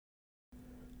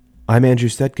I'm Andrew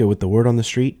Stetka with the Word on the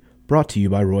Street, brought to you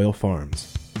by Royal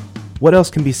Farms. What else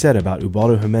can be said about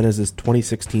Ubaldo Jimenez's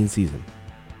 2016 season?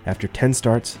 After 10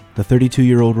 starts, the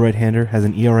 32-year-old right-hander has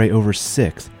an ERA over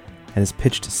 6 and has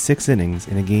pitched 6 innings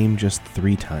in a game just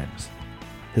 3 times.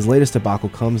 His latest debacle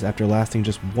comes after lasting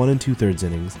just 1 2/3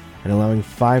 innings and allowing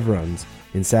 5 runs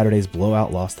in Saturday's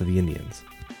blowout loss to the Indians.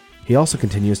 He also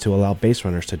continues to allow base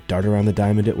runners to dart around the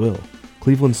diamond at will.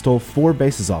 Cleveland stole 4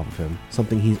 bases off of him,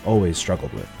 something he's always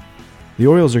struggled with. The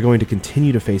Orioles are going to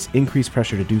continue to face increased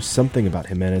pressure to do something about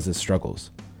Jimenez's struggles.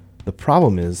 The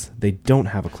problem is, they don't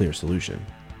have a clear solution.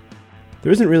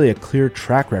 There isn't really a clear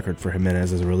track record for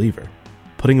Jimenez as a reliever.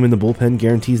 Putting him in the bullpen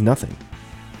guarantees nothing,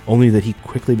 only that he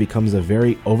quickly becomes a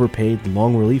very overpaid,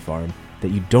 long relief arm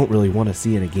that you don't really want to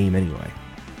see in a game anyway.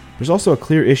 There's also a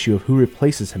clear issue of who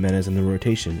replaces Jimenez in the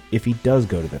rotation if he does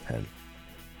go to the pen.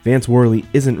 Vance Worley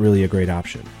isn't really a great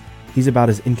option. He's about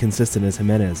as inconsistent as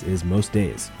Jimenez is most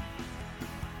days.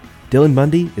 Dylan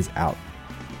Bundy is out.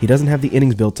 He doesn't have the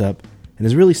innings built up and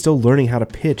is really still learning how to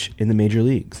pitch in the major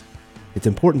leagues. It's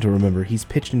important to remember he's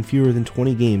pitched in fewer than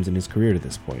 20 games in his career to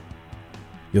this point.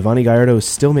 Yovani Gallardo is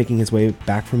still making his way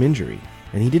back from injury,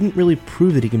 and he didn't really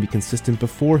prove that he can be consistent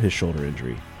before his shoulder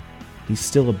injury. He's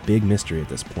still a big mystery at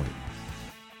this point.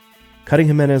 Cutting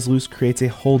Jimenez loose creates a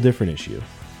whole different issue.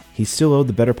 He's still owed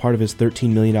the better part of his $13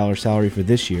 million salary for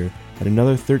this year and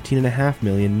another $13.5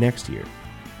 million next year.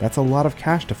 That's a lot of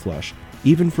cash to flush,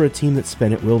 even for a team that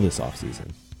spent at will this offseason.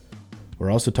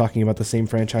 We're also talking about the same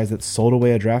franchise that sold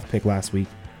away a draft pick last week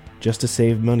just to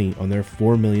save money on their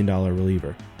 $4 million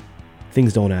reliever.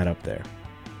 Things don't add up there.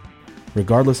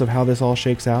 Regardless of how this all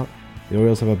shakes out, the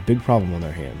Orioles have a big problem on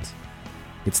their hands.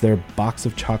 It's their box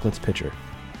of chocolates pitcher.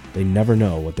 They never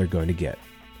know what they're going to get.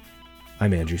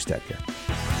 I'm Andrew Stetka.